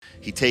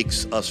He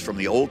takes us from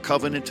the old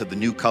covenant to the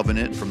new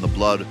covenant, from the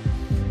blood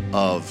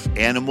of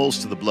animals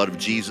to the blood of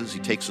Jesus. He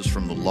takes us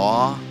from the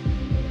law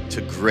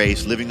to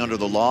grace, living under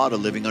the law to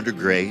living under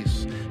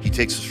grace. He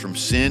takes us from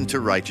sin to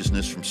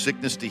righteousness, from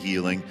sickness to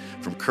healing,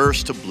 from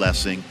curse to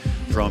blessing,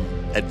 from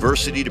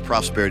adversity to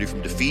prosperity,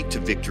 from defeat to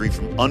victory,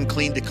 from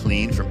unclean to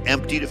clean, from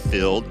empty to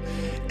filled.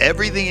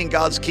 Everything in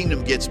God's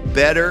kingdom gets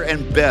better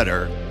and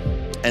better,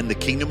 and the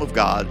kingdom of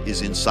God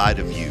is inside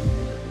of you,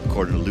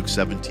 according to Luke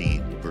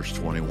 17, verse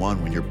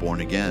 21, when you're born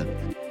again.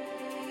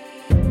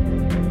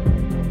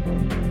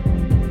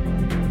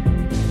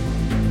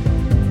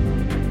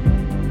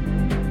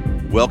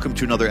 Welcome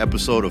to another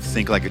episode of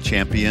Think Like a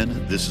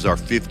Champion. This is our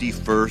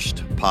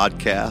 51st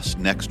podcast.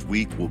 Next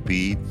week will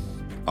be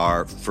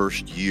our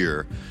first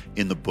year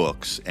in the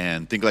books.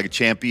 And Think Like a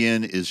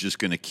Champion is just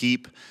going to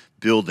keep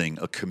building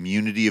a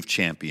community of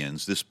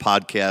champions. This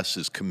podcast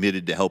is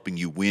committed to helping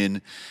you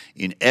win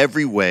in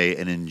every way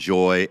and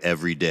enjoy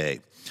every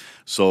day.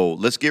 So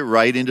let's get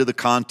right into the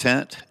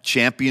content.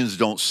 Champions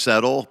Don't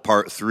Settle,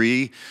 Part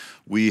 3.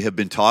 We have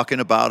been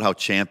talking about how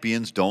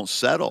champions don't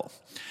settle.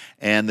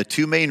 And the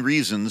two main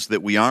reasons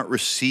that we aren't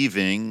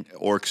receiving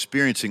or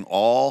experiencing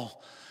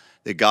all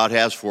that God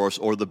has for us,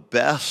 or the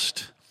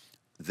best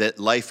that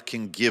life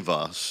can give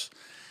us,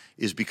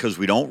 is because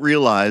we don't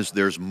realize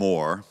there's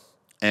more,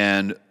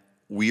 and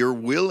we are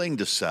willing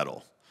to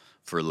settle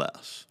for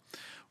less.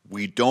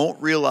 We don't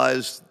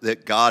realize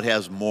that God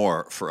has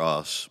more for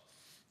us,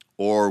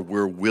 or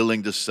we're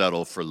willing to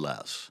settle for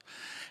less.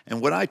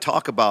 And when I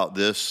talk about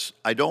this,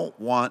 I don't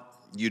want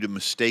you to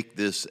mistake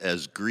this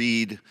as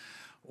greed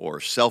or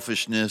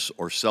selfishness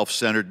or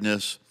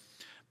self-centeredness,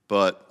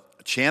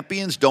 but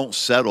champions don't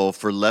settle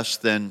for less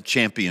than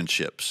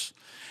championships.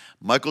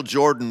 Michael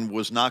Jordan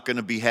was not going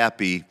to be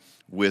happy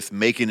with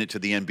making it to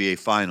the NBA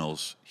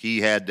Finals.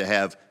 He had to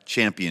have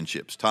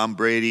championships. Tom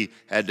Brady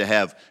had to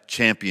have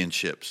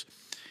championships.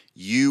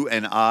 You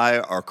and I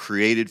are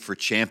created for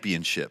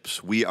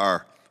championships. We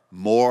are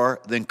more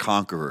than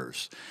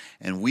conquerors.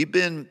 And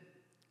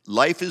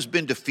life has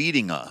been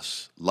defeating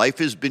us. Life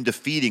has been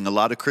defeating a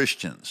lot of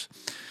Christians.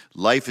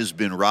 Life has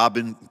been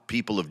robbing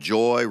people of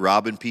joy,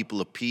 robbing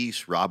people of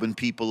peace, robbing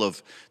people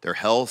of their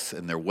health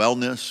and their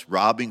wellness,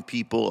 robbing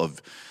people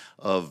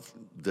of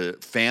the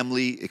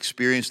family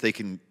experience they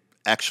can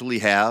actually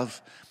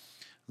have.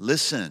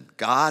 Listen,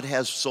 God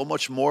has so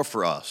much more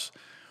for us.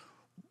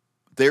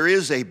 There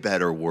is a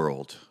better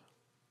world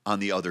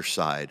on the other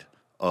side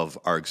of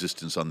our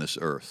existence on this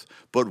earth.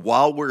 But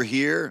while we're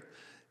here,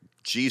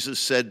 Jesus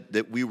said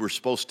that we were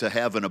supposed to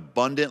have an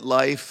abundant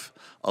life,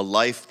 a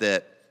life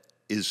that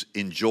is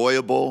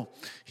enjoyable.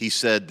 He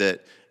said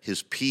that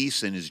his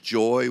peace and his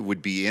joy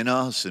would be in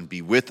us and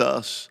be with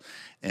us,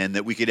 and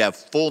that we could have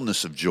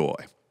fullness of joy.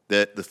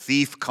 That the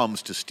thief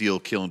comes to steal,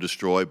 kill, and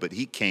destroy, but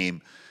he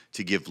came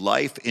to give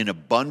life in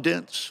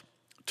abundance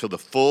to the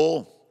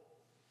full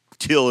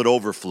till it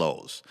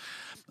overflows.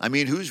 I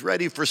mean, who's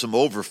ready for some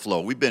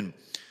overflow? We've been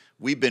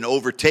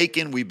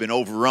overtaken, we've been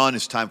overrun.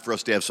 It's time for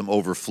us to have some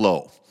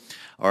overflow.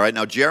 All right,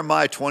 now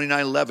Jeremiah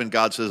 29:11,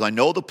 God says, I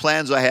know the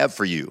plans I have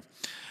for you.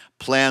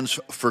 Plans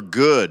for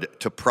good,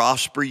 to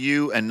prosper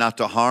you and not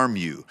to harm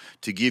you,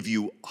 to give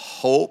you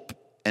hope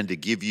and to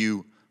give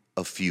you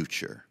a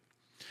future.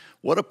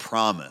 What a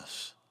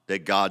promise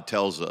that God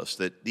tells us,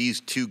 that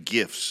these two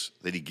gifts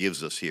that he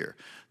gives us here,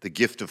 the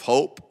gift of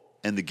hope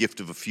and the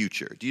gift of a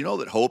future. Do you know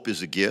that hope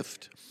is a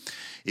gift?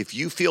 If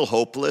you feel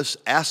hopeless,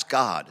 ask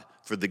God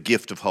for the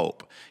gift of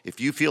hope. If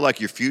you feel like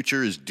your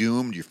future is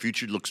doomed, your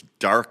future looks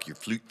dark, your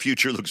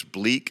future looks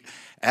bleak,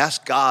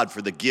 ask God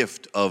for the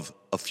gift of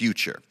a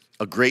future.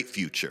 A great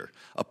future,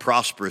 a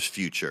prosperous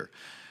future.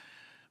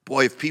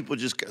 Boy, if people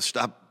just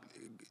stop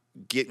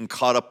getting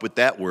caught up with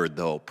that word,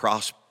 though,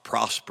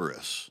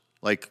 prosperous.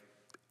 Like,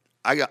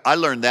 I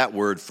learned that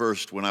word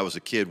first when I was a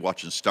kid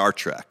watching Star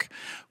Trek,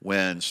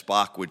 when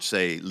Spock would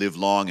say, live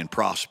long and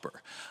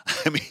prosper.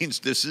 I mean,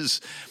 this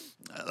is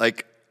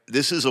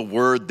a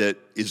word that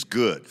is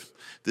good.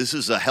 This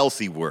is a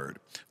healthy word.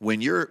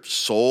 When your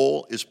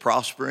soul is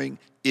prospering,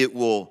 it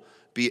will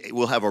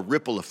have a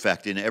ripple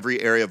effect in every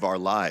area of our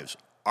lives.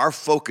 Our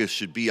focus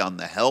should be on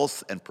the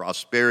health and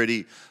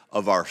prosperity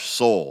of our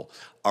soul,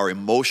 our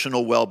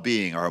emotional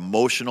well-being, our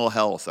emotional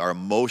health, our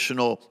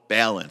emotional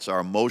balance, our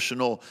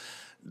emotional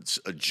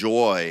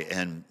joy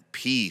and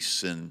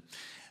peace. And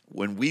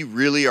when we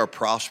really are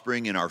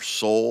prospering in our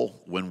soul,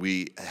 when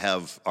we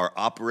are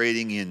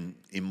operating in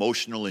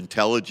emotional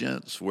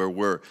intelligence, where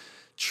we're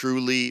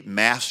truly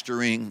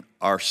mastering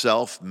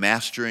ourself,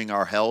 mastering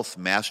our health,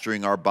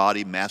 mastering our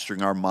body,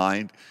 mastering our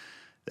mind,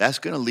 that's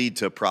going to lead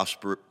to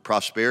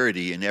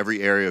prosperity in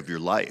every area of your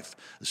life,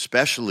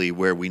 especially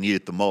where we need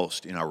it the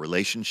most, in our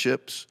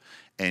relationships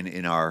and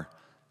in our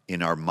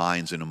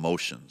minds and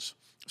emotions.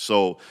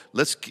 So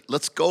let's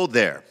go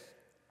there.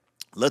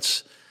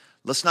 Let's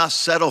not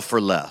settle for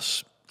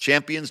less.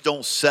 Champions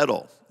don't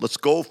settle. Let's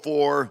go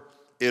for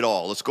it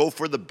all. Let's go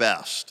for the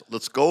best.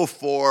 Let's go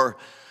for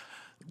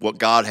what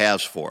God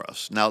has for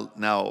us.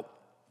 Now,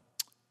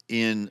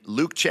 in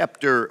Luke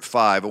chapter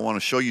 5, I want to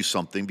show you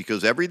something,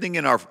 because everything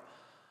in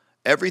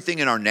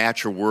our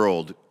natural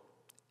world,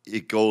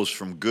 it goes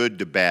from good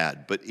to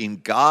bad. But in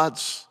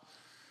God's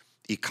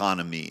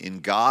economy, in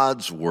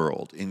God's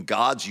world, in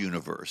God's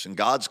universe, in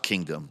God's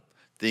kingdom,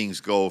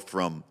 things go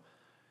from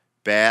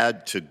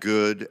bad to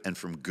good and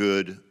from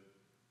good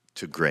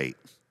to great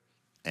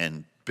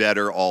and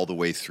better all the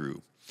way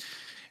through.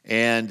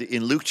 And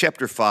in Luke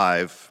chapter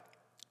 5,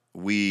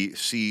 we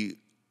see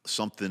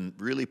something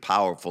really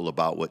powerful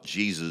about what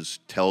Jesus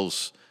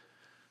tells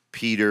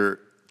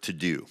Peter to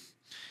do.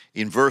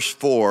 In verse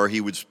 4,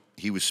 he was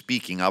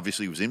speaking.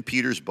 Obviously, he was in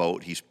Peter's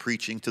boat. He's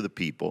preaching to the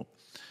people.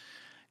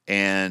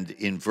 And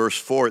in verse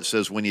 4, it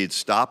says, when he had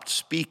stopped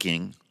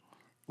speaking,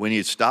 when he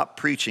had stopped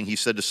preaching, he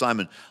said to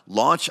Simon,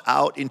 launch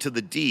out into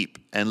the deep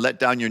and let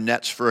down your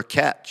nets for a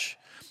catch.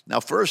 Now,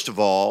 first of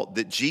all,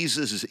 that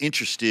Jesus is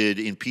interested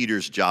in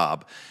Peter's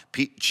job.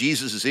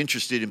 Jesus is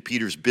interested in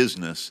Peter's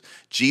business.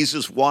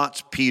 Jesus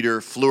wants Peter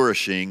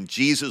flourishing.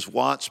 Jesus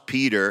wants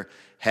Peter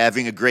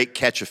having a great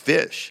catch of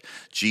fish.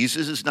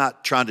 Jesus is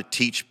not trying to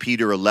teach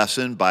Peter a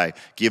lesson by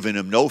giving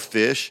him no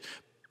fish.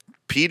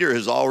 Peter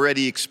has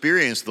already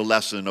experienced the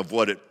lesson of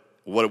what it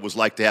was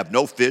like to have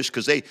no fish,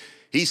 because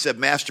he said,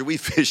 Master, we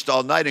fished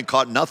all night and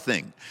caught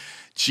nothing.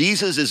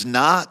 Jesus is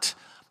not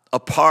a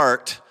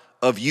part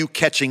of you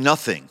catching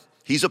nothing.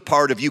 He's a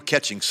part of you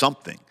catching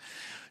something.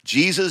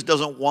 Jesus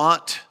doesn't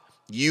want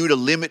you to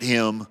limit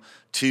him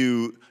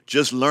to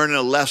just learning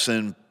a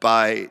lesson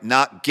by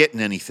not getting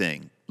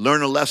anything.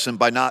 Learn a lesson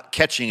by not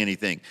catching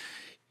anything.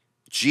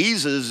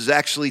 Jesus is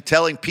actually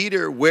telling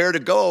Peter where to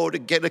go to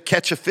get a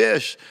catch of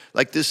fish.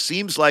 Like, this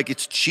seems like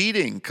it's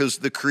cheating, because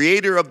the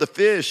creator of the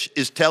fish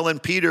is telling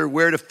Peter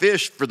where to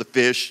fish for the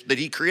fish that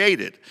he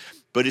created.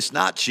 But it's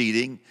not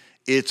cheating.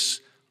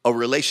 It's a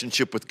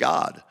relationship with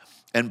God.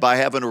 And by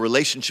having a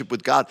relationship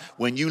with God,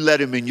 when you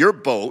let him in your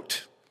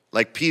boat,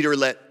 like Peter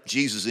let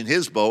Jesus in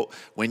his boat,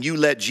 when you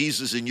let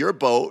Jesus in your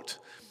boat,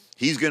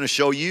 he's going to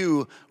show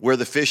you where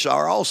the fish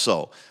are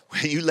also.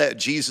 When you let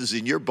Jesus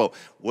in your boat,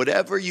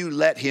 whatever you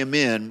let him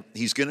in,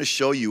 he's going to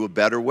show you a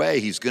better way.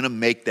 He's going to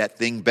make that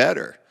thing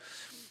better.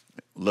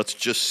 Let's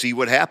just see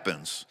what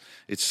happens.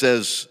 It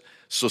says,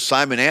 so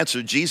Simon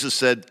answered, Jesus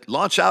said,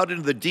 launch out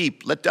into the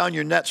deep, let down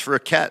your nets for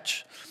a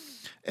catch.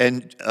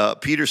 And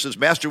Peter says,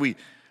 Master,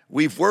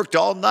 we've worked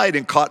all night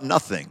and caught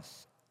nothing.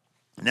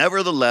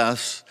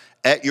 Nevertheless,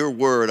 at your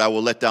word, I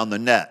will let down the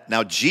net.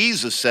 Now,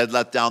 Jesus said,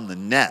 let down the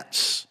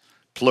nets,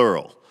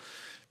 plural.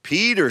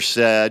 Peter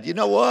said, you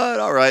know what?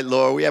 All right,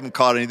 Lord, we haven't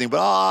caught anything, but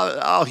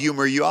I'll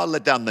humor you. I'll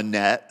let down the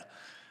net.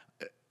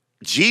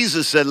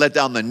 Jesus said, let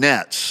down the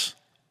nets,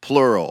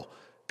 plural.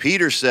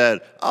 Peter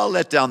said, I'll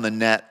let down the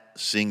net,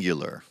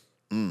 singular.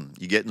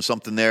 You getting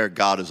something there?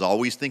 God is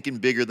always thinking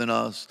bigger than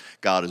us.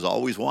 God is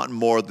always wanting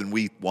more than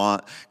we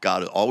want.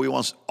 God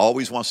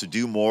always wants to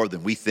do more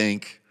than we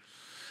think.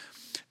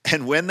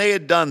 And when they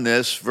had done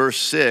this, verse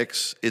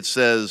 6, it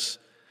says,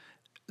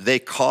 they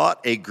caught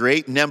a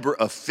great number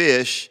of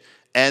fish,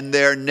 and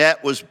their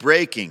net was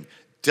breaking.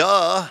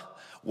 Duh.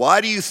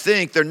 Why do you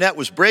think their net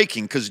was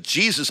breaking? Because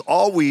Jesus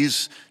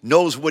always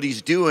knows what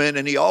he's doing,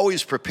 and he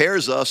always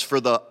prepares us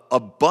for the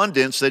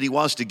abundance that he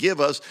wants to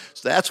give us.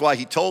 So that's why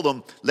he told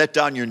them, let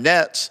down your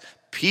nets.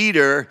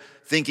 Peter,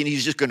 thinking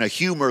he's just going to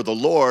humor the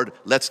Lord,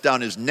 lets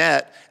down his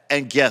net,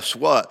 and guess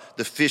what?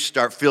 The fish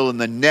start filling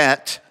the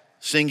net,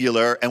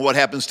 singular, and what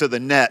happens to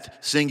the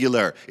net,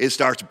 singular? It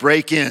starts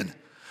breaking.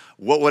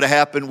 What would have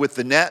happened with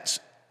the nets?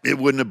 It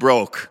wouldn't have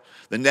broke.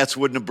 The nets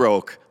wouldn't have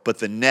broke, but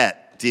the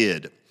net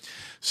did.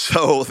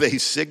 So they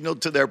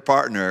signaled to their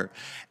partner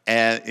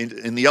and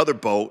in the other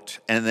boat,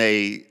 and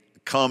they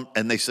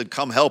said,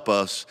 come help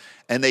us.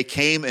 And they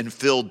came and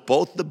filled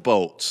both the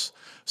boats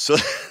so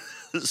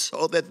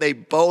that they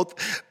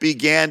both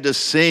began to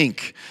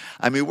sink.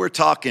 I mean, we're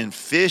talking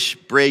fish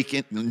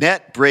breaking,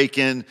 net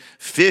breaking,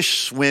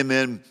 fish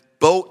swimming,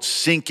 boat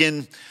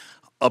sinking,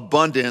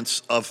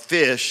 abundance of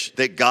fish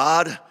that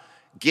God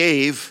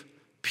gave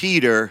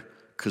Peter,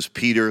 because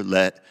Peter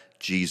let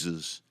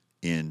Jesus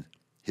in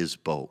his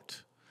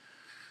boat.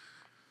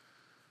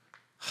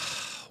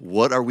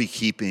 What are we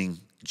keeping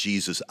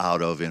Jesus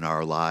out of in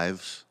our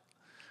lives?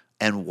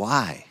 And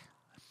why?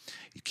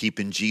 You're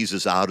keeping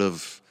Jesus out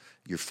of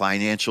your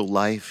financial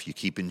life. You're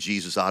keeping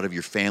Jesus out of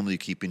your family. You're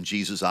keeping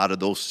Jesus out of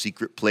those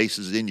secret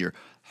places in your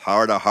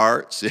heart of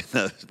hearts,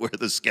 where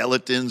the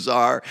skeletons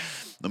are.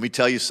 Let me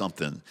tell you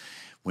something.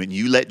 When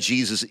you let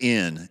Jesus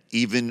in,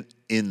 even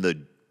in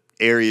the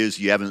areas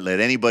you haven't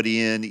let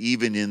anybody in,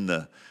 even in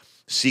the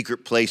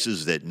secret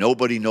places that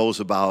nobody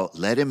knows about,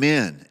 let him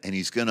in, and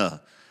he's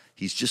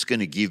just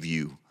gonna give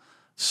you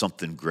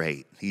something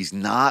great. He's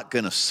not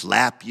gonna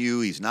slap you.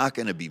 He's not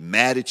gonna be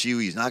mad at you.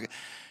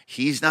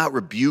 He's not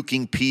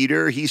rebuking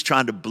Peter. He's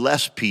trying to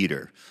bless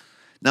Peter.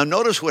 Now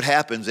notice what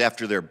happens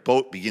after their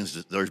boats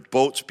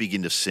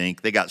begin to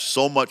sink. They got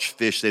so much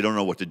fish they don't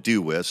know what to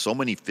do with. So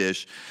many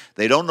fish,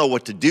 they don't know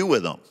what to do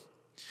with them.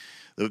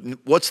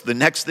 What's the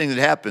next thing that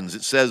happens?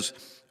 It says,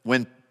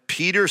 when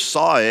Peter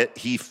saw it,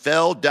 he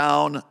fell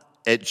down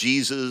at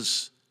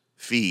Jesus'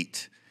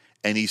 feet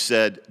And he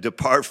said,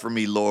 "Depart from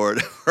me,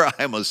 Lord, for I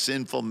am a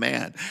sinful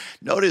man."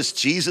 Notice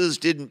Jesus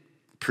didn't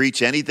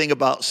preach anything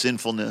about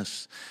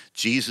sinfulness.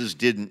 Jesus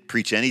didn't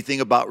preach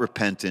anything about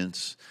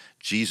repentance.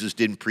 Jesus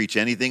didn't preach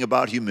anything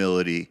about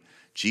humility.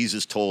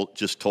 Jesus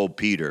just told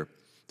Peter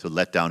to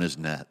let down his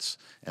nets.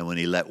 And when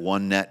he let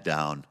one net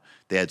down,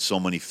 they had so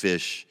many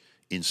fish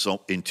in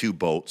 2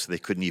 boats, they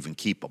couldn't even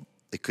keep them.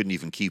 They couldn't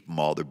even keep them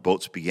all. Their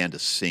boats began to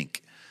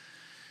sink.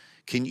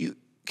 Can you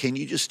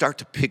just start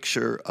to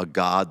picture a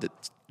God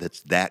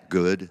that's that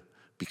good?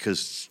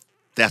 Because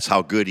that's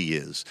how good he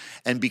is.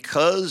 And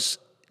because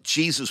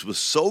Jesus was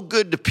so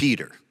good to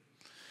Peter,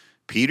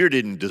 Peter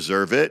didn't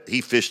deserve it.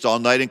 He fished all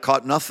night and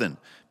caught nothing.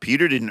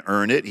 Peter didn't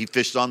earn it. He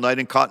fished all night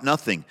and caught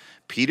nothing.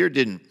 Peter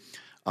didn't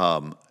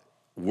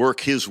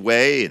work his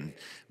way and,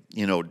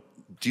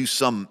 do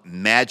some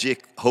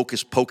magic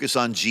hocus pocus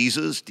on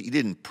Jesus. He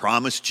didn't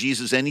promise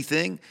Jesus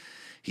anything.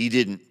 He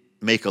didn't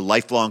make a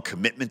lifelong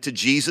commitment to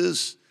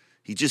Jesus.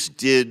 He just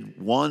did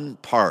one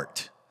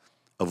part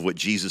of what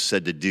Jesus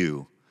said to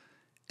do,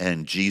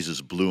 and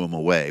Jesus blew him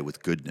away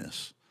with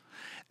goodness.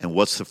 And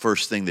what's the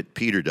first thing that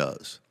Peter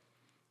does?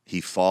 He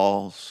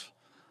falls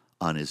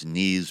on his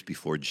knees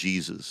before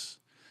Jesus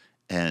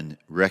and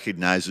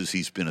recognizes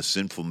he's been a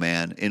sinful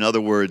man. In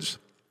other words,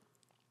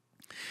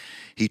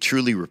 he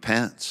truly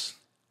repents.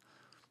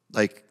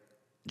 Like,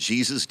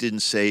 Jesus didn't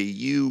say,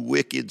 "You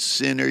wicked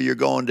sinner, you're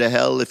going to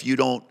hell if you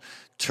don't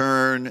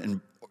turn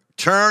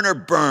or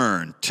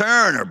burn.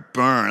 Turn or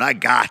burn. I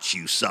got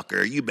you,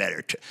 sucker. You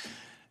better."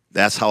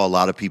 That's how a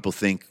lot of people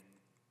think.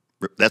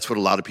 That's what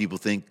a lot of people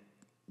think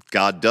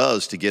God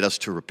does to get us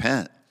to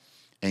repent.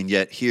 And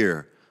yet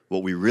here,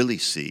 what we really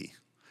see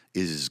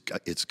is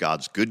it's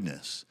God's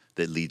goodness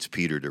that leads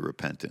Peter to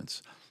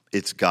repentance.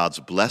 It's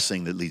God's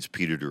blessing that leads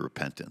Peter to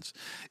repentance.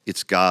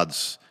 It's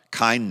God's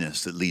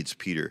kindness that leads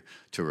Peter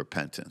to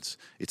repentance.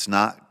 It's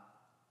not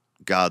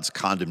God's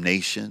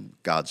condemnation,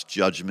 God's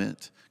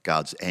judgment,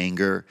 God's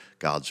anger,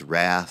 God's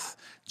wrath.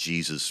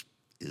 Jesus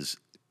is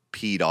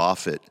peed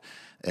off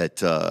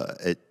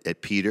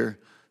at Peter.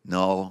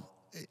 No,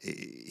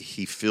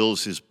 he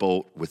fills his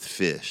boat with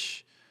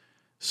fish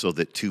so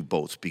that 2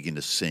 boats begin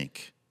to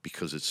sink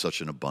because it's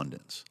such an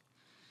abundance.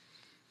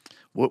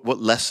 What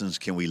lessons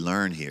can we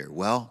learn here?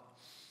 Well,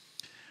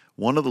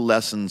 one of the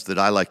lessons that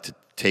I like to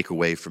take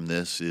away from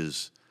this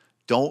is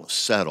don't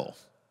settle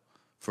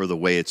for the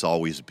way it's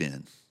always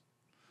been.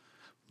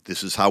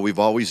 This is how we've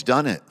always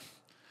done it.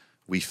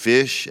 We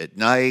fish at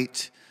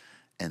night,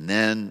 and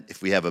then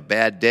if we have a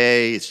bad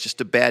day, it's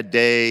just a bad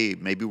day.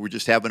 Maybe we're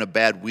just having a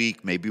bad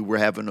week. Maybe we're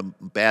having a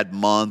bad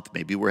month.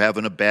 Maybe we're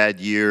having a bad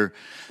year.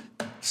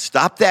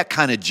 Stop that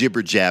kind of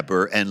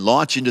jibber-jabber and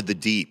launch into the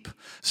deep.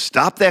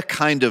 Stop that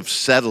kind of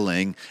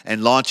settling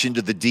and launch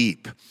into the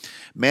deep.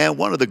 Man,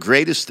 one of the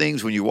greatest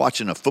things when you're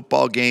watching a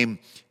football game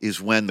is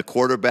when the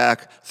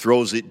quarterback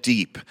throws it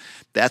deep.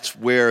 That's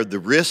where the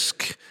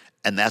risk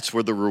and that's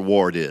where the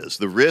reward is.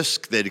 The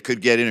risk that it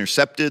could get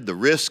intercepted, the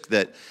risk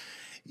that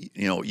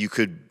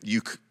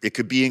it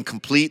could be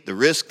incomplete, the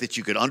risk that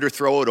you could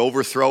underthrow it,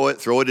 overthrow it,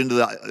 throw it into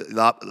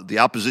the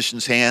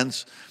opposition's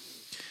hands.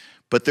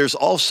 But there's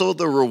also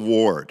the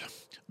reward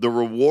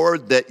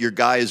that your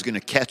guy is going to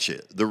catch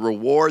it, the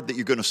reward that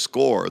you're going to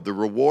score, the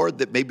reward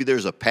that maybe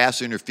there's a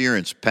pass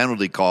interference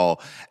penalty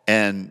call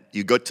and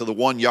you go to the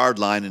 1-yard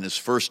line and it's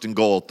 1st and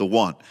goal at the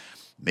 1.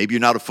 Maybe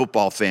you're not a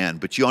football fan,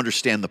 but you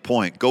understand the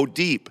point. Go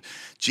deep.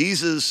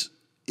 Jesus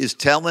is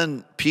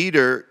telling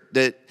Peter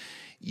that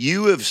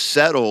you have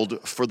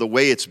settled for the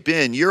way it's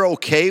been. You're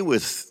okay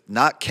with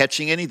not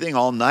catching anything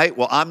all night.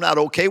 Well, I'm not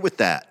okay with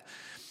that.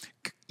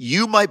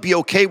 You might be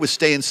okay with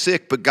staying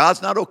sick, but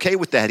God's not okay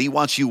with that. He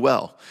wants you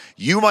well.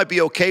 You might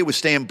be okay with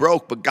staying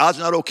broke, but God's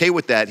not okay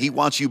with that. He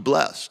wants you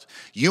blessed.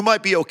 You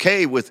might be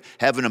okay with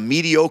having a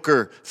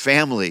mediocre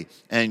family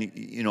and,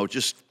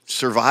 just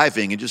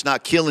surviving and just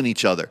not killing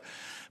each other.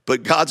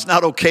 But God's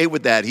not okay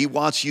with that. He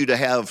wants you to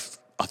have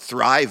a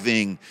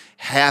thriving,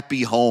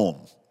 happy home.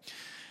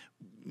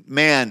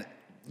 Man,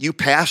 you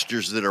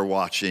pastors that are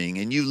watching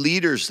and you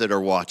leaders that are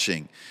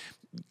watching,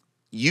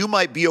 you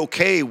might be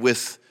okay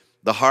with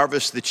the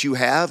harvest that you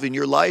have in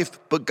your life,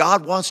 but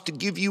God wants to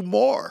give you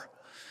more.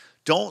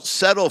 Don't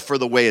settle for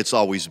the way it's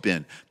always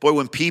been. Boy,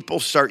 when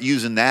people start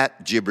using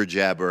that jibber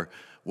jabber,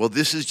 well,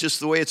 this is just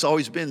the way it's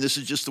always been. This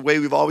is just the way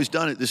we've always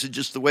done it. This is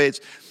just the way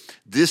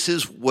this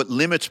is what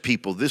limits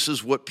people. This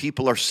is what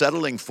people are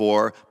settling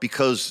for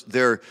because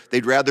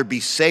they'd rather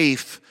be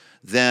safe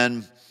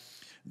than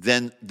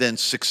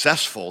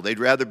successful. They'd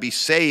rather be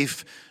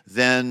safe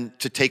than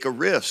to take a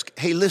risk.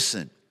 Hey,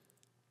 listen.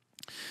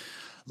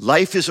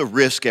 Life is a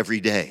risk every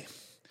day.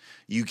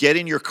 You get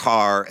in your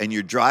car and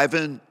you're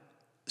driving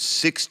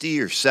 60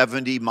 or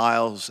 70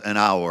 miles an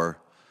hour,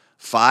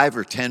 5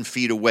 or 10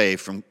 feet away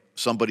from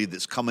somebody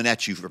that's coming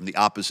at you from the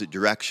opposite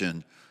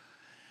direction.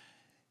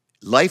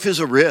 Life is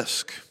a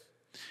risk.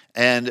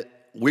 And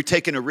we're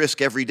taking a risk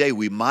every day.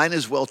 We might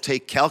as well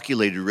take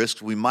calculated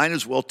risks. We might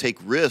as well take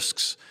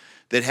risks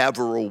that have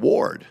a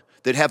reward,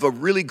 that have a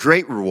really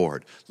great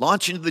reward.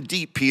 Launch into the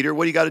deep, Peter.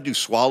 What do you got to do?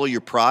 Swallow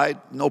your pride?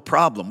 No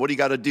problem. What do you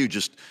got to do?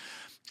 Just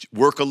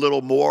work a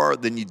little more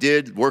than you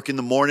did, work in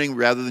the morning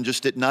rather than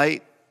just at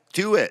night?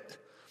 Do it.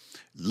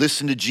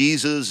 Listen to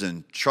Jesus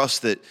and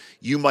trust that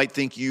you might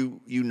think you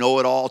know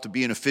it all to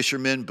being a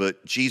fisherman,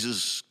 but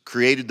Jesus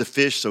created the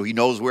fish, so he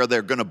knows where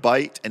they're going to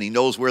bite, and he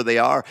knows where they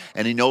are,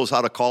 and he knows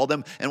how to call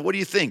them. And what do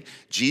you think?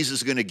 Jesus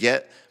is going to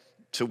get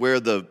to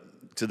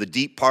the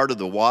deep part of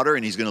the water,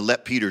 and he's going to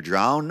let Peter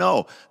drown?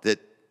 No, that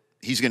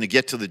he's going to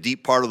get to the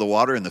deep part of the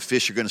water, and the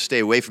fish are going to stay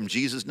away from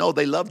Jesus? No,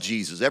 they love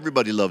Jesus.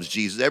 Everybody loves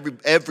Jesus.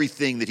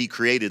 Everything that he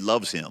created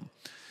loves him,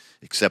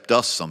 except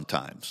us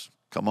sometimes.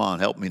 Come on,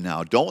 help me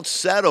now. Don't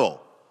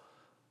settle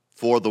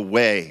for the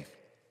way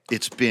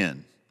it's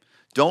been.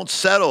 Don't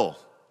settle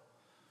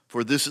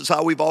for this is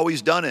how we've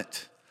always done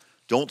it.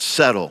 Don't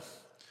settle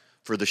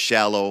for the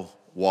shallow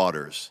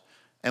waters.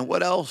 And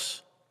what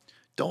else?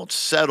 Don't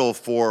settle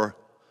for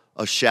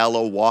a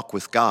shallow walk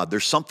with God.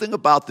 There's something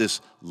about this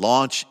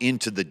launch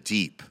into the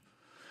deep.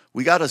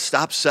 We got to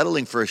stop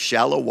settling for a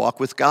shallow walk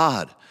with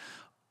God.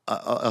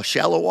 A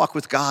shallow walk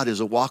with God is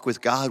a walk with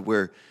God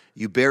where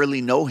you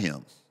barely know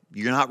him.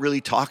 You're not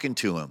really talking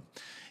to him.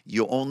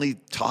 You only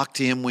talk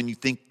to him when you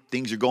think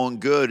things are going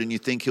good and you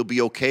think he'll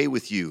be okay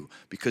with you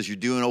because you're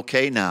doing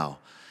okay now.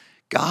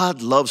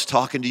 God loves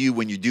talking to you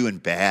when you're doing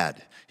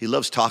bad. He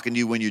loves talking to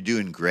you when you're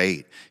doing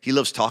great. He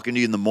loves talking to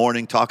you in the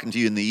morning, talking to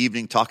you in the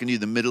evening, talking to you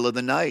in the middle of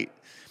the night.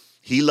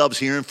 He loves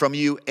hearing from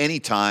you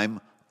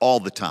anytime, all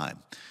the time.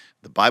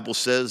 The Bible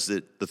says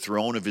that the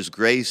throne of his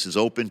grace is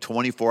open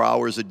 24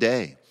 hours a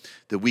day,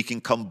 that we can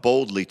come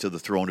boldly to the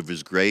throne of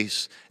his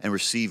grace and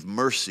receive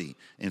mercy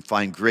and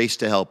find grace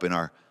to help in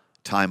our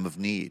time of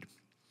need.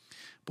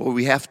 But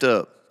we have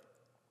to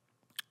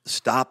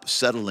stop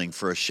settling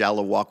for a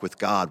shallow walk with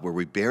God where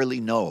we barely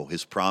know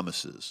his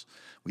promises.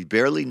 We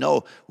barely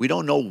know. We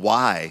don't know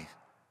why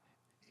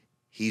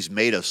he's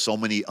made us so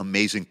many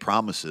amazing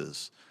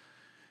promises.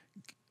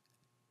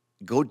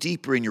 Go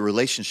deeper in your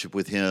relationship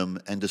with him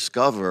and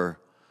discover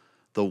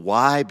the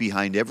why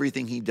behind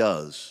everything he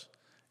does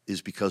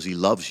is because he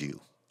loves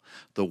you.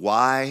 The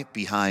why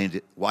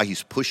behind why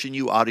he's pushing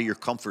you out of your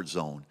comfort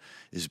zone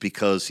is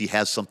because he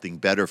has something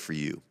better for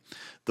you.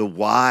 The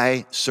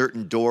why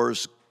certain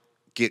doors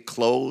get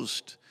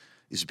closed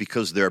is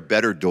because there are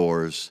better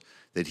doors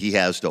that he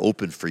has to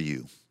open for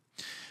you.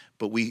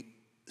 But we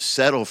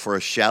settle for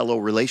a shallow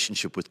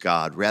relationship with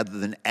God rather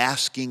than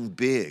asking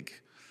big,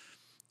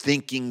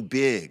 thinking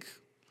big,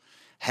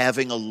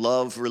 having a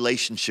love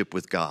relationship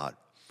with God,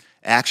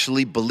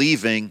 actually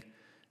believing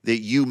that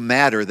you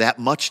matter that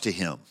much to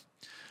him.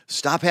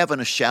 Stop having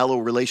a shallow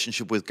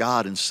relationship with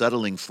God and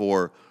settling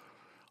for,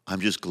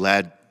 I'm just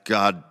glad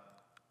God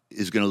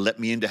is going to let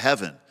me into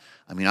heaven.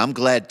 I mean, I'm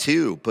glad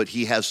too, but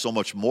he has so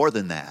much more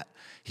than that.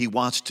 He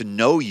wants to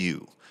know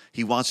you.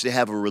 He wants to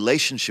have a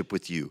relationship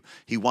with you.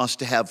 He wants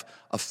to have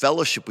a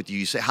fellowship with you.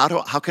 You say, how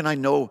can I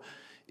know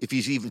if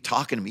he's even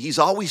talking to me? He's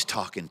always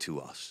talking to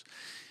us.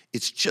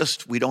 It's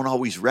just we don't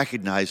always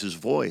recognize his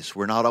voice.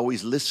 We're not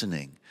always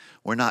listening.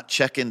 We're not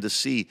checking to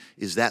see,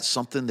 is that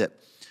something that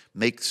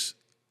makes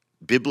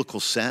biblical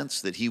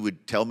sense, that he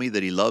would tell me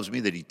that he loves me,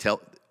 that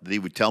he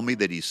would tell me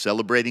that he's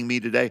celebrating me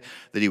today,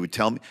 that he would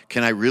tell me,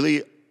 can I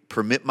really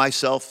permit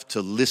myself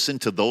to listen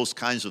to those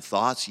kinds of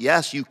thoughts?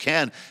 Yes, you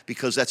can,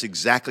 because that's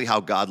exactly how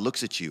God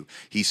looks at you.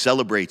 He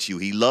celebrates you.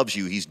 He loves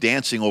you. He's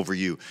dancing over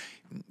you.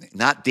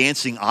 Not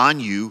dancing on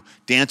you,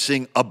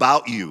 dancing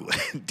about you,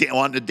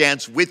 wanting to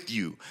dance with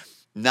you,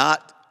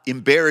 not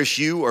embarrass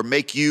you or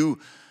make you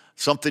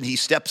something he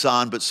steps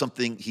on, but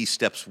something he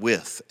steps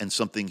with and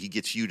something he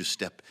gets you to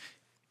step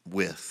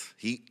with.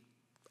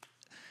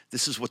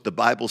 This is what the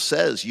Bible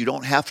says. You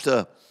don't have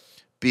to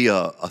be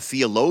a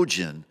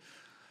theologian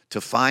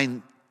to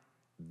find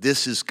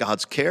this is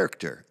God's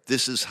character.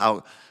 This is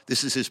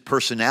his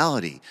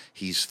personality.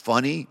 He's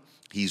funny.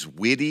 He's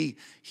witty,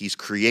 he's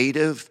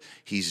creative,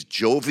 he's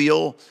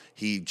jovial,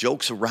 he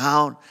jokes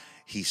around,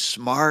 he's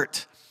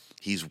smart,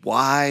 he's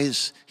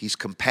wise, he's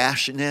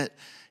compassionate,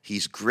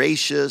 he's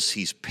gracious,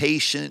 he's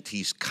patient,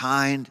 he's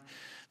kind.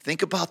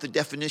 Think about the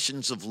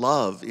definitions of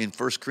love in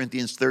 1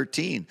 Corinthians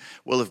 13.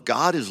 Well, if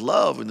God is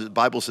love, and the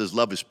Bible says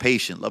love is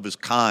patient, love is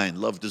kind,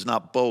 love does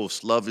not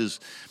boast, love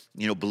is,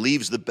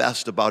 believes the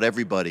best about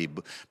everybody,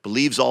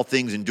 believes all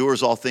things,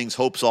 endures all things,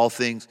 hopes all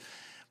things.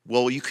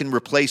 Well, you can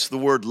replace the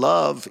word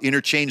love,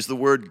 interchange the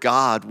word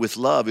God with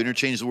love,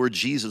 interchange the word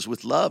Jesus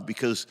with love,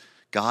 because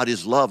God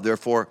is love.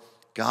 Therefore,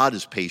 God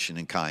is patient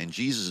and kind.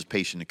 Jesus is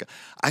patient and kind.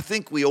 I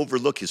think we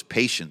overlook his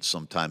patience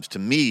sometimes. To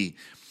me,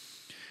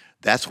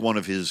 that's one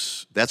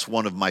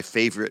of my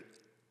favorite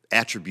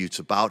attributes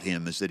about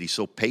him, is that he's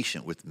so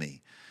patient with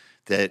me,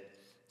 that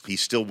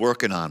he's still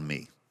working on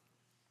me.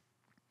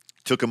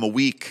 It took him a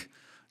week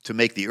to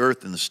make the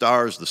earth and the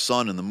stars, the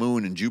sun and the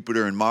moon and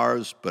Jupiter and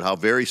Mars, but how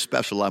very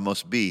special I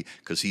must be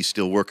because he's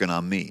still working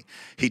on me.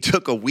 He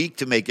took a week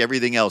to make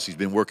everything else. He's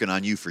been working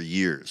on you for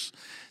years.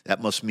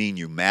 That must mean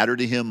you matter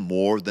to him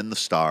more than the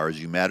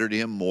stars. You matter to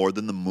him more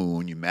than the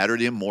moon. You matter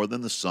to him more than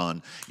the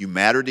sun. You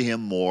matter to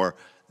him more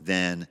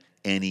than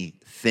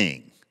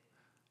anything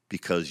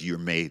because you're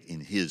made in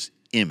his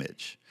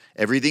image.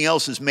 Everything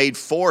else is made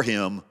for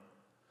him,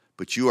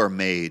 but you are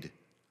made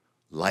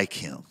like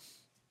him.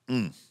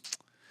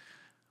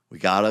 We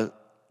got to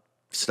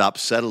stop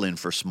settling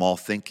for small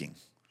thinking.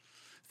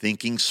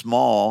 Thinking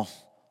small,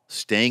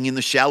 staying in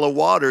the shallow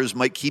waters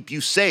might keep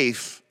you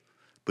safe,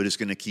 but it's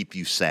going to keep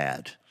you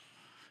sad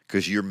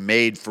because you're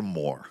made for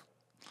more.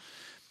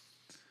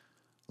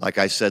 Like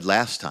I said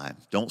last time,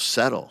 don't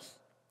settle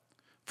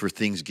for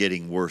things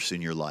getting worse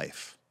in your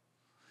life.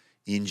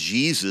 In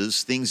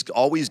Jesus, things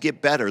always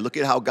get better. Look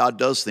at how God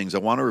does things. I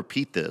want to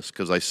repeat this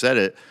because I said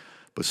it,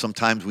 but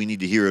sometimes we need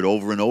to hear it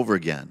over and over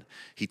again.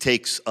 He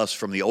takes us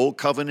from the old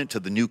covenant to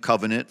the new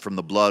covenant, from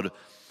the blood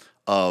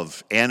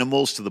of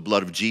animals to the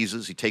blood of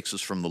Jesus. He takes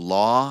us from the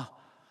law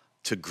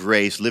to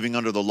grace, living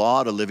under the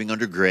law to living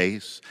under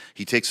grace.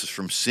 He takes us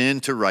from sin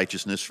to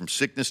righteousness, from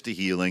sickness to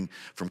healing,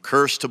 from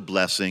curse to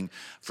blessing,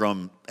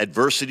 from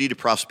adversity to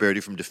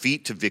prosperity, from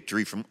defeat to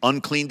victory, from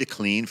unclean to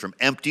clean, from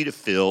empty to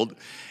filled.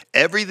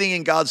 Everything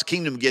in God's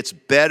kingdom gets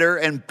better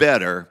and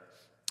better,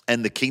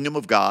 and the kingdom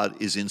of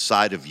God is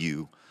inside of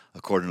you,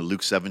 according to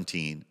Luke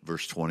 17,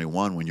 verse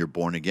 21, when you're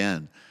born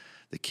again.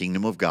 The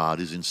kingdom of God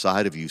is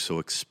inside of you, so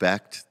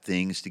expect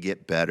things to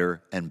get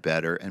better and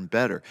better and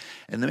better.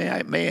 And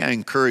may I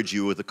encourage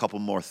you with a couple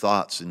more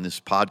thoughts in this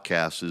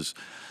podcast is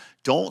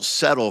don't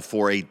settle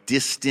for a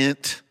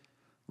distant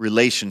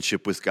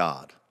relationship with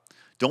God.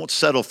 Don't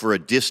settle for a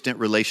distant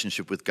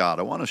relationship with God.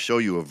 I want to show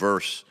you a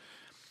verse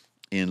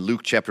in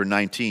Luke chapter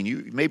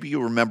 19. Maybe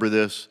you'll remember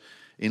this.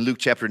 In Luke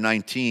chapter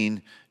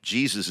 19,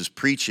 Jesus is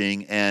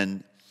preaching,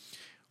 and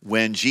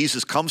when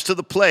Jesus comes to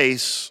the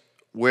place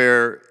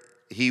where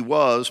he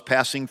was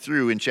passing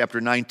through in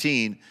chapter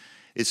 19,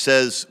 it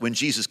says, when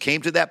Jesus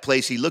came to that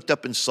place, he looked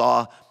up and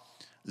saw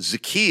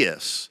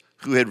Zacchaeus,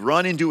 who had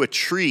run into a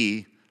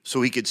tree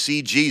so he could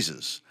see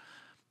Jesus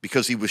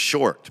because he was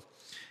short.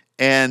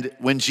 And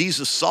when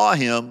Jesus saw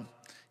him,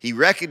 he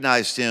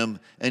recognized him,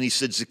 and he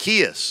said,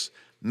 Zacchaeus,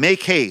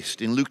 make haste.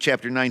 In Luke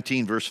chapter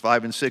 19, verse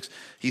 5 and 6,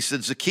 he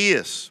said,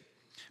 Zacchaeus,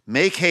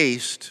 make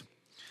haste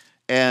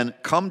and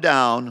come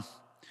down,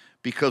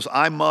 because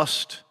I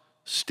must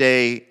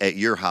stay at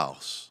your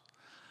house.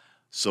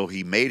 So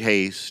he made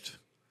haste,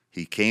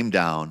 he came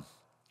down,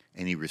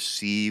 and he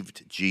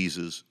received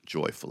Jesus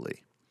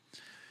joyfully.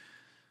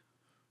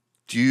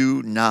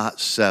 Do not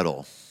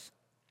settle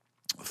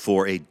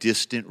for a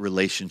distant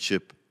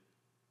relationship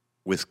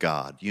with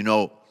God. You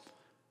know,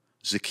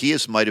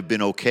 Zacchaeus might have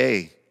been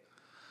okay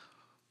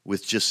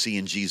with just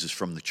seeing Jesus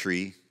from the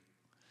tree,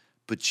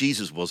 but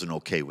Jesus wasn't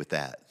okay with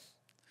that.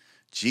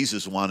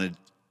 Jesus wanted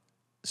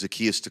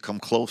Zacchaeus to come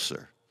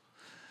closer.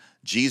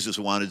 Jesus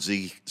wanted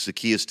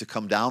Zacchaeus to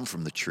come down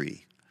from the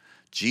tree.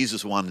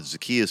 Jesus wanted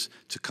Zacchaeus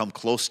to come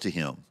close to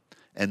him.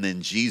 And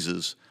then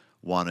Jesus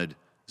wanted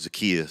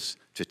Zacchaeus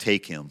to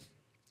take him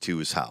to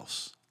his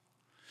house.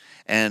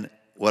 And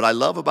what I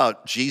love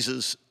about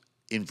Jesus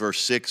in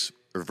verse 6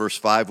 or verse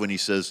 5 when he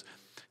says,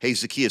 hey,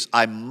 Zacchaeus,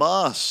 I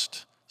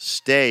must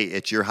stay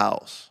at your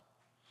house.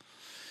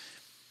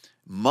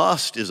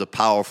 Must is a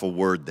powerful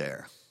word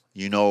there.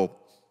 You know,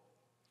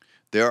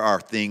 there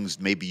are things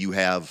maybe you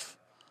have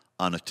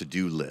on a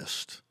to-do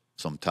list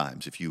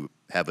sometimes. If you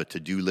have a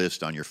to-do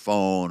list on your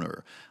phone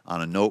or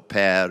on a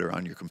notepad or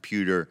on your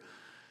computer,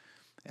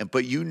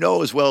 but you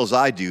know as well as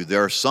I do,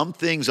 there are some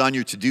things on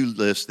your to-do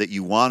list that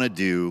you want to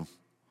do,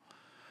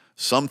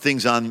 some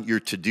things on your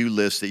to-do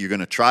list that you're going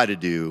to try to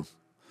do,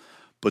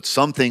 but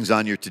some things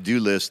on your to-do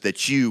list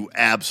that you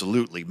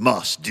absolutely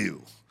must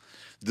do.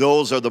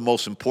 Those are the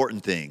most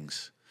important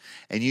things.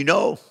 And you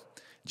know,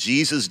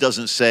 Jesus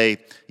doesn't say,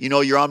 you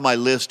know, you're on my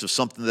list of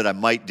something that I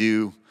might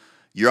do.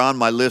 You're on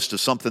my list of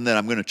something that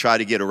I'm going to try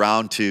to get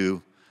around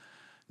to.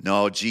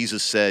 No,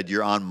 Jesus said,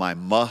 you're on my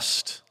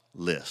must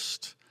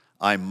list.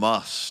 I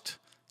must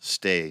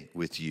stay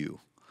with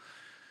you.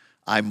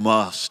 I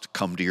must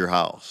come to your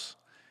house.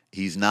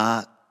 He's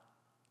not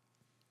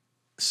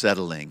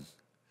settling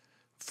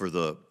for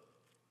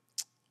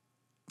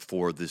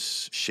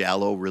this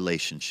shallow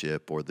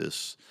relationship or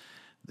this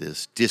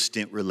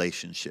distant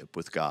relationship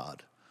with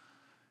God.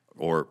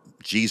 Or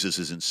Jesus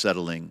isn't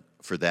settling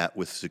for that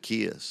with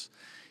Zacchaeus.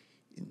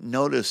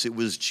 Notice it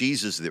was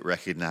Jesus that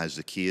recognized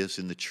Zacchaeus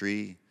in the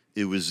tree.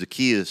 It was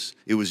Jesus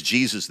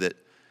that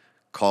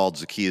called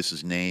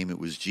Zacchaeus' name. It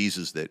was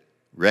Jesus that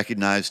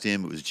recognized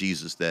him. It was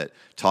Jesus that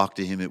talked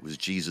to him. It was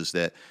Jesus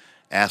that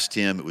asked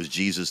him. It was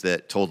Jesus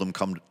that told him,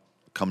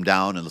 come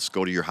down and let's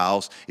go to your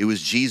house. It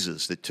was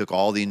Jesus that took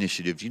all the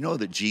initiative. You know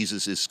that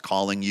Jesus is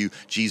calling you.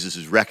 Jesus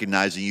is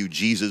recognizing you.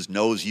 Jesus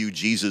knows you.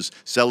 Jesus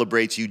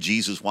celebrates you.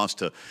 Jesus wants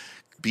to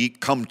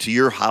come to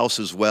your house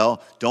as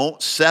well.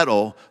 Don't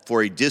settle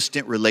for a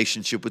distant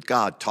relationship with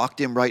God. Talk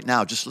to him right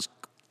now. Let's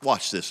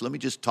watch this. Let me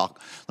just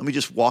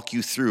walk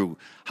you through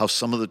how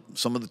some of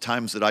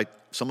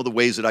the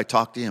ways that I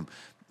talk to him.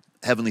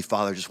 Heavenly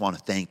Father, I just want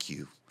to thank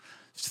you.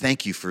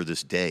 Thank you for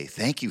this day.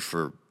 Thank you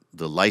for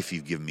the life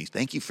you've given me.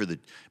 Thank you for the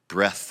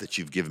breath that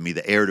you've given me,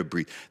 the air to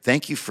breathe.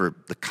 Thank you for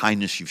the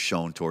kindness you've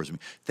shown towards me.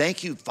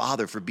 Thank you,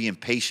 Father, for being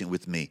patient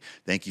with me.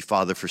 Thank you,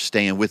 Father, for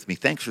staying with me.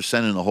 Thanks for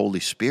sending the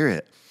Holy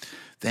Spirit.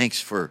 Thanks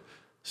for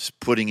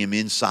putting him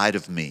inside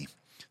of me.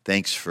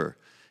 Thanks for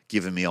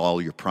giving me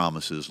all your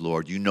promises,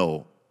 Lord. You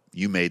know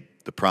you made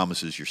the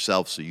promises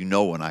yourself, so you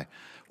know when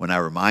I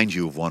remind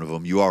you of one of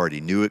them, you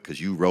already knew it because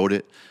you wrote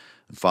it.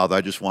 And Father,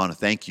 I just want to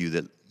thank you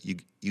that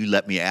you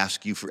let me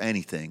ask you for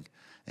anything,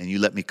 and you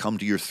let me come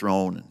to your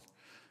throne and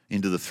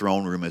into the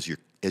throne room as your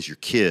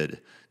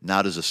kid,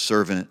 not as a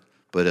servant,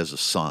 but as a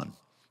son.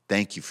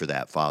 Thank you for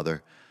that,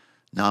 Father.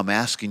 Now I'm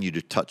asking you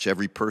to touch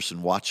every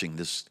person watching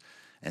this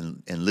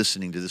and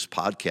listening to this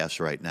podcast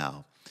right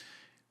now.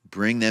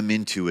 Bring them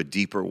into a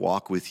deeper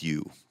walk with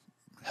you.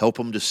 Help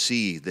them to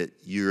see that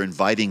you're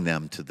inviting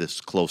them to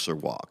this closer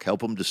walk.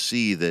 Help them to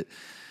see that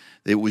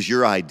it was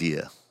your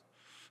idea,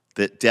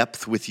 that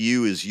depth with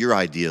you is your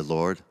idea,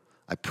 Lord.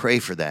 I pray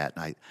for that,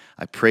 and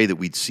I pray that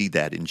we'd see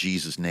that in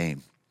Jesus'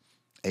 name.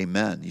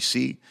 Amen. You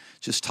see,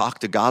 just talk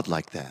to God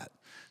like that.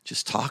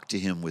 Just talk to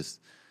him with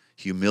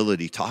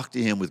humility. Talk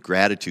to him with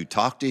gratitude.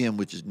 Talk to him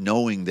with just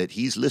knowing that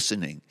he's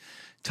listening.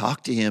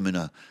 Talk to him in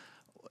a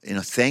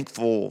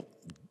thankful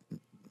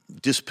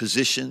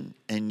disposition,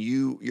 and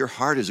your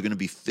heart is going to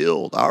be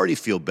filled. I already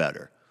feel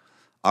better.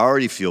 I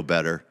already feel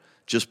better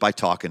just by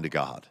talking to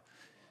God.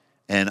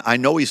 And I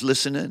know he's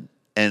listening,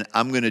 and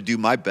I'm going to do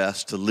my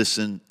best to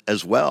listen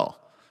as well,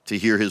 to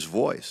hear his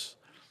voice.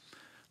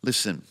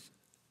 Listen,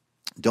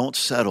 don't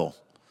settle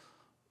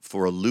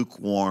for a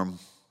lukewarm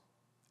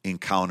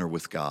encounter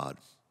with God.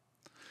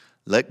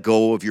 Let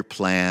go of your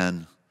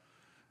plan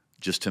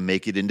just to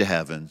make it into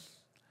heaven.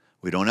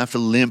 We don't have to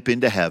limp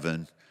into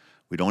heaven.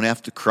 We don't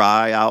have to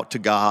cry out to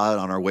God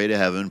on our way to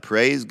heaven.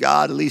 Praise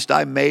God, at least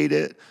I made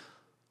it.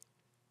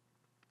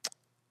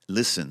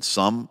 Listen,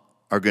 some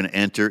are going to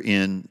enter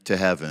into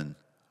heaven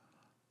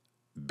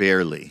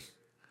barely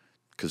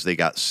because they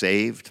got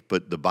saved,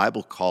 but the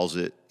Bible calls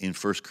it in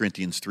 1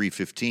 Corinthians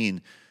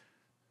 3:15,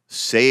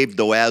 saved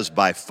though as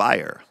by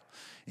fire.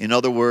 In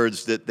other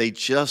words, that they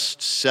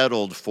just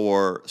settled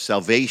for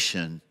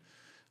salvation,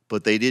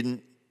 but they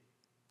didn't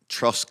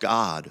trust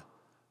God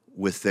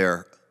with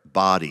their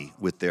body,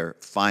 with their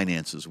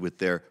finances, with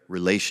their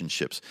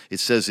relationships. It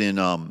says in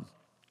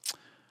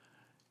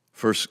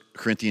 1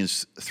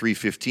 Corinthians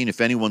 3:15,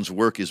 if anyone's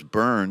work is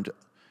burned,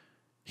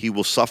 he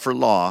will suffer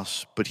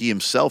loss, but he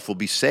himself will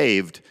be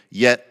saved,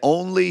 yet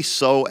only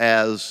so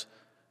as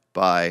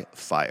by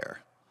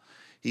fire.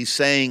 He's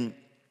saying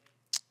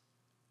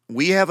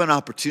we have an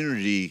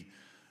opportunity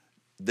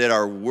that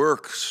our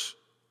works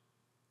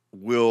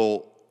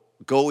will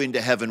go into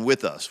heaven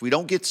with us. We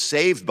don't get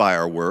saved by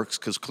our works,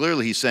 because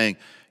clearly he's saying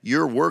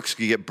your works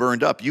could get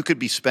burned up. You could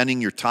be spending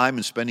your time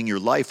and spending your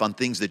life on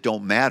things that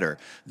don't matter.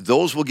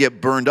 Those will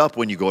get burned up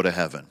when you go to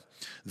heaven.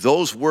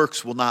 Those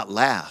works will not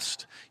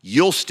last.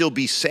 You'll still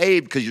be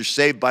saved because you're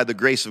saved by the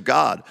grace of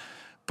God,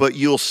 but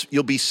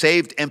you'll be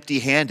saved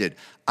empty-handed.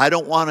 I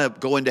don't want to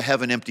go into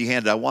heaven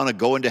empty-handed. I want to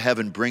go into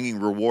heaven bringing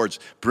rewards,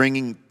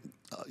 bringing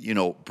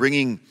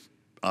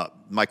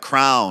my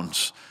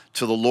crowns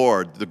to the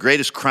Lord. The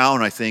greatest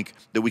crown, I think,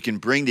 that we can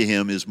bring to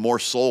him is more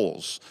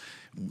souls,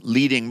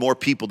 leading more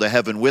people to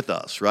heaven with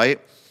us, right?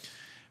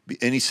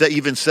 And he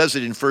even says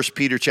it in 1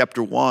 Peter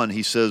chapter 1.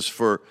 He says,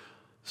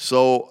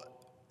 so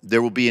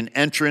there will be an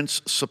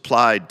entrance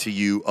supplied to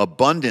you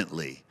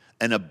abundantly,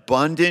 an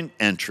abundant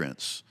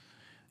entrance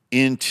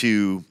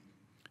into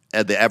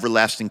the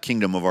everlasting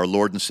kingdom of our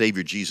Lord and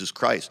Savior Jesus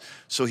Christ.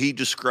 So he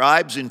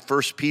describes in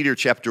 1 Peter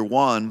chapter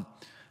 1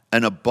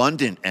 an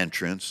abundant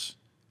entrance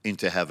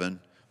into heaven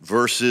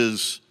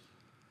versus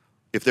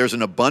if there's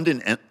an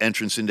abundant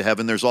entrance into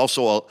heaven, there's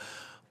also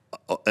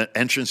an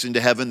entrance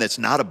into heaven that's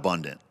not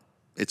abundant.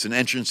 It's an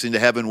entrance into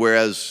heaven,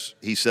 whereas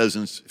he says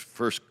in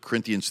 1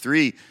 Corinthians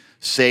 3,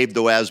 saved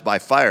though as by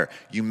fire.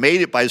 You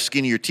made it by the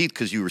skin of your teeth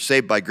because you were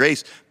saved by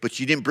grace, but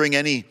you didn't bring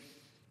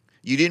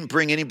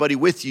anybody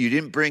with you. You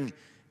didn't bring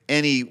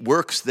any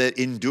works that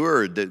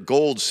endured, that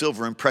gold,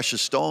 silver, and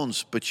precious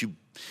stones, but you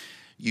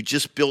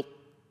just built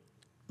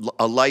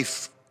a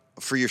life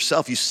for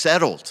yourself. You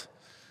settled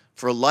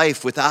for a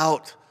life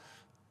without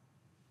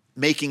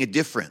making a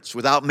difference,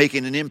 without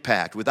making an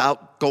impact,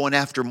 without going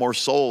after more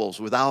souls,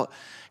 without,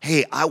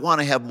 hey, I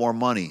want to have more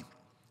money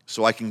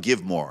so I can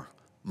give more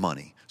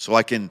money, so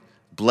I can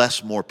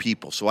bless more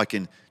people, so I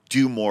can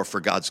do more for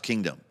God's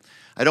kingdom.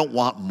 I don't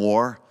want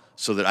more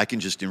so that I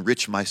can just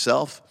enrich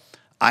myself.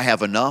 I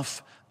have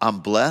enough. I'm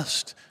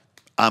blessed.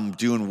 I'm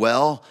doing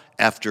well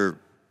after,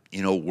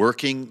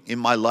 working in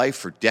my life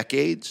for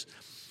decades.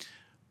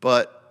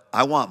 But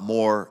I want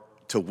more,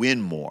 to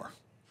win more,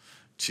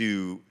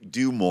 to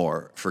do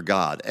more for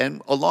God.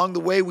 And along the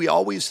way,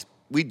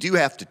 we do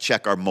have to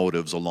check our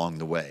motives along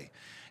the way.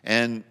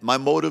 And my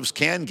motives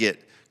can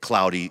get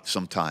cloudy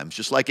sometimes,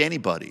 just like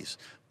anybody's.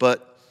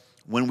 But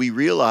when we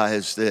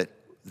realize that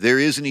there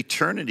is an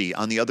eternity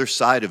on the other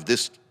side of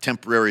this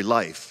temporary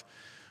life,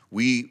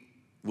 we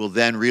will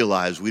then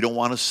realize we don't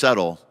want to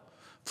settle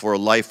for a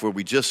life where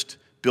we just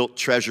built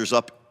treasures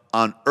up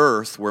on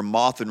earth where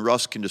moth and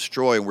rust can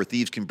destroy and where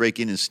thieves can break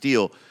in and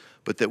steal,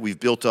 but that we've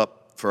built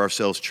up for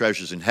ourselves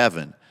treasures in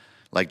heaven.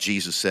 Like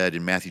Jesus said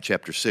in Matthew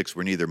chapter 6,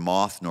 where neither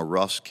moth nor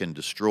rust can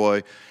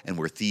destroy and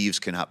where thieves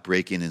cannot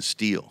break in and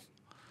steal.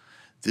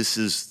 This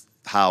is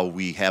how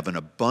we have an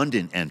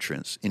abundant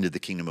entrance into the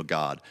kingdom of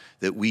God,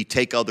 that we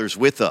take others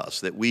with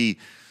us, that we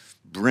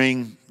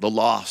bring the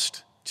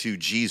lost to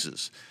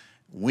Jesus,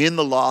 win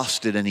the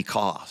lost at any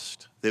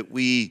cost, that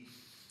we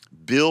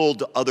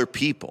build other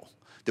people,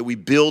 that we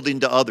build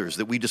into others,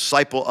 that we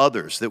disciple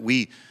others, that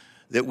we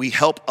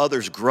help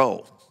others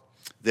grow,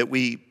 that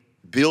we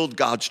build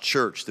God's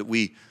church, that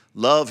we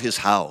love his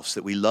house,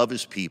 that we love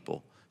his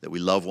people, that we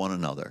love one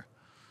another.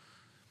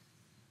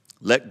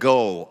 Let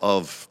go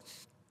of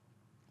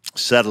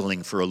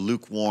settling for a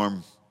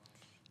lukewarm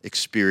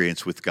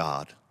experience with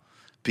God.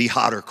 Be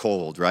hot or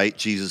cold, right?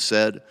 Jesus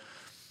said,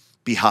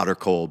 be hot or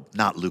cold,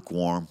 not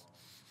lukewarm.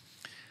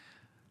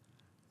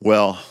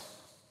 Well,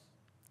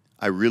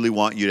 I really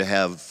want you to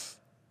have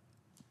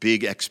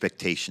big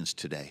expectations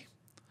today.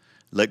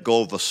 Let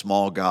go of a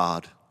small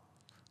God.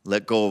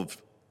 Let go of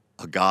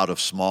a God of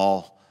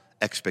small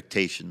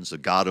expectations, a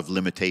God of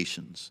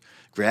limitations.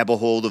 Grab a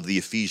hold of the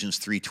Ephesians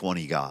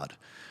 3:20 God.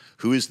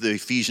 Who is the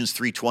Ephesians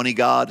 3:20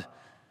 God?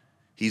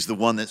 He's the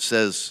one that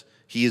says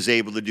he is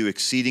able to do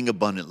exceeding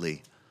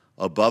abundantly,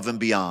 above and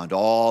beyond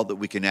all that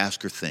we can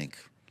ask or think.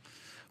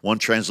 One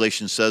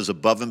translation says,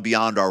 above and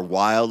beyond our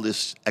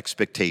wildest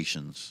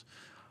expectations,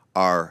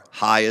 our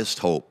highest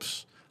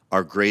hopes,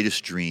 our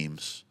greatest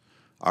dreams,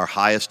 our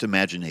highest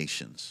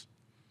imaginations.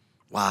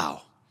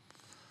 Wow.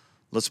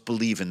 Let's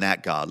believe in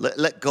that God.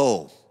 Let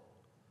go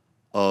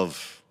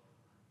of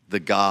the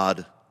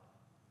God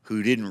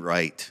who didn't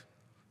write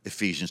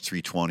Ephesians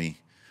 3:20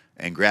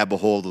 and grab a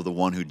hold of the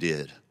one who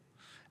did.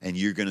 And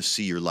you're going to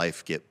see your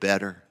life get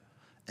better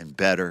and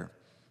better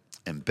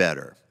and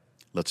better.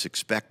 Let's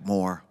expect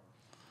more.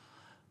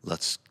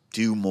 Let's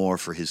do more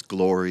for his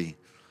glory.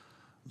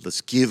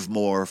 Let's give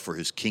more for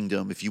his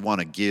kingdom. If you want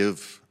to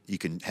give, you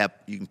can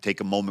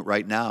take a moment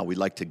right now. We'd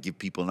like to give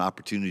people an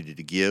opportunity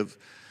to give.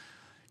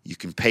 You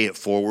can pay it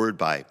forward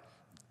by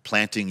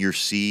planting your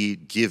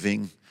seed,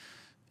 giving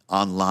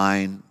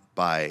online,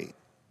 by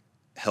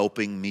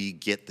helping me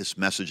get this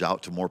message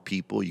out to more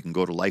people. You can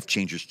go to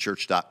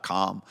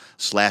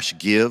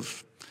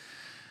lifechangerschurch.com/give.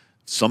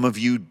 Some of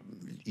you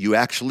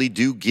actually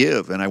do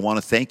give, and I want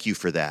to thank you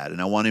for that.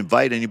 And I want to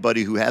invite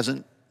anybody who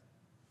hasn't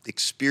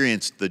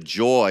experienced the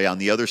joy on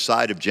the other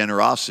side of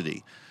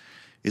generosity.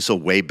 It's a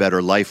way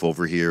better life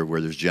over here where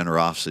there's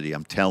generosity.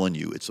 I'm telling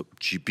you, it's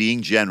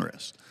being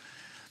generous,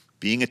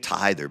 being a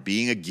tither,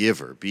 being a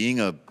giver, being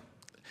a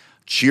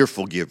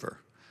cheerful giver.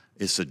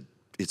 It's a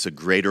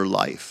greater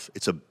life.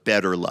 It's a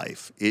better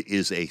life. It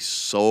is a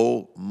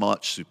so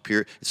much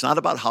superior. It's not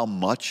about how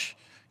much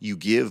you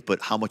give,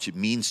 but how much it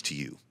means to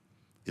you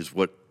is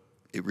what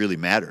it really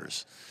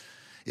matters.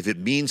 If it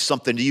means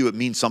something to you, it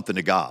means something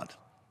to God.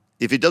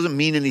 If it doesn't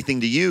mean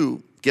anything to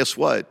you, guess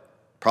what?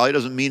 Probably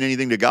doesn't mean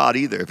anything to God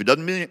either. If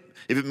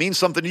it means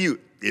something to you,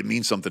 it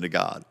means something to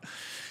God.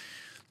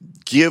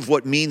 Give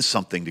what means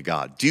something to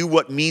God. Do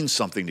what means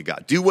something to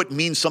God. Do what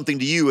means something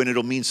to you, and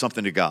it'll mean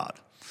something to God.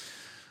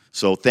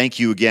 So thank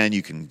you again.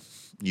 You can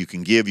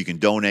give, you can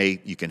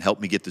donate, you can help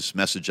me get this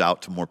message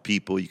out to more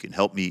people. You can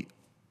help me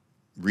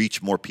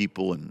reach more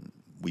people, and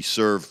we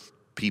serve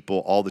people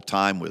all the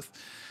time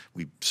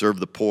we serve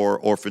the poor,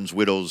 orphans,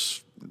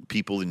 widows,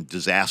 people in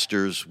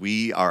disasters.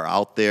 We are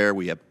out there.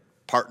 We have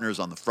partners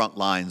on the front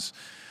lines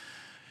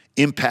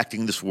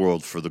impacting this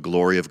world for the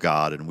glory of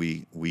God, and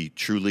we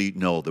truly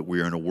know that we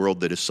are in a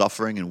world that is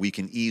suffering, and we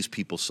can ease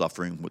people's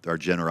suffering with our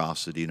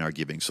generosity and our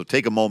giving. So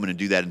take a moment and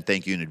do that, and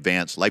thank you in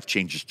advance.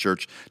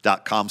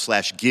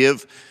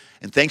 lifechangerschurch.com/give.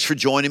 And thanks for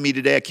joining me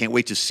today. I can't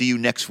wait to see you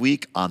next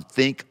week on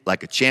Think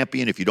Like a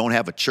Champion. If you don't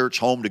have a church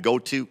home to go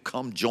to,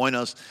 come join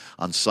us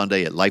on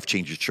Sunday at Life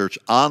Changers Church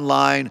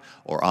online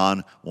or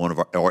at one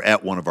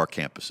of our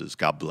campuses.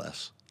 God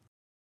bless.